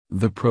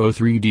The Pro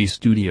 3D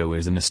Studio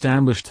is an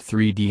established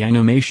 3D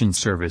animation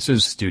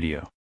services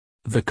studio.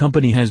 The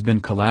company has been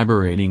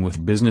collaborating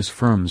with business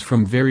firms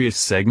from various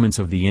segments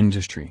of the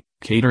industry,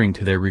 catering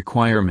to their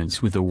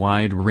requirements with a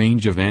wide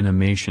range of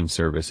animation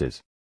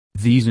services.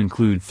 These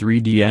include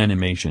 3D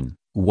animation,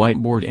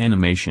 whiteboard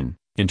animation,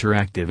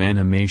 interactive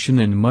animation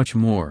and much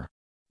more.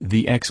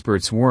 The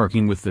experts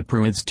working with the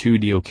ProId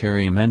Studio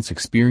carry immense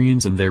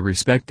experience in their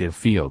respective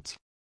fields.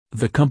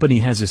 The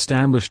company has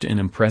established an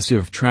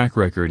impressive track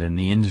record in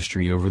the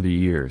industry over the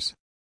years.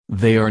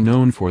 They are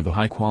known for the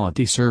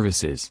high-quality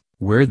services,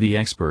 where the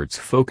experts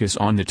focus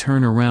on the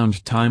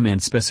turnaround time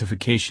and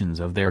specifications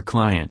of their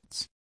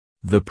clients.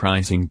 The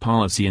pricing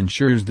policy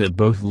ensures that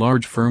both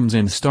large firms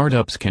and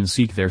startups can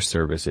seek their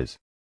services.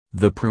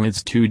 The ProId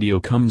Studio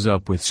comes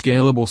up with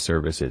scalable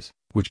services,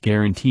 which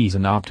guarantees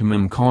an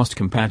optimum cost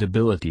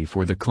compatibility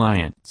for the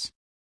clients.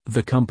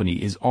 The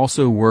company is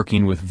also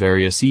working with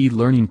various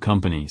e-learning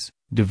companies,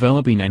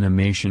 developing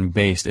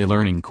animation-based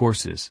e-learning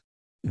courses.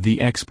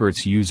 The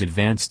experts use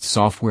advanced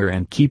software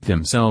and keep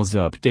themselves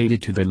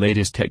updated to the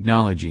latest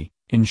technology,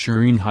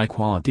 ensuring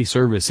high-quality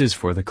services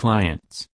for the clients.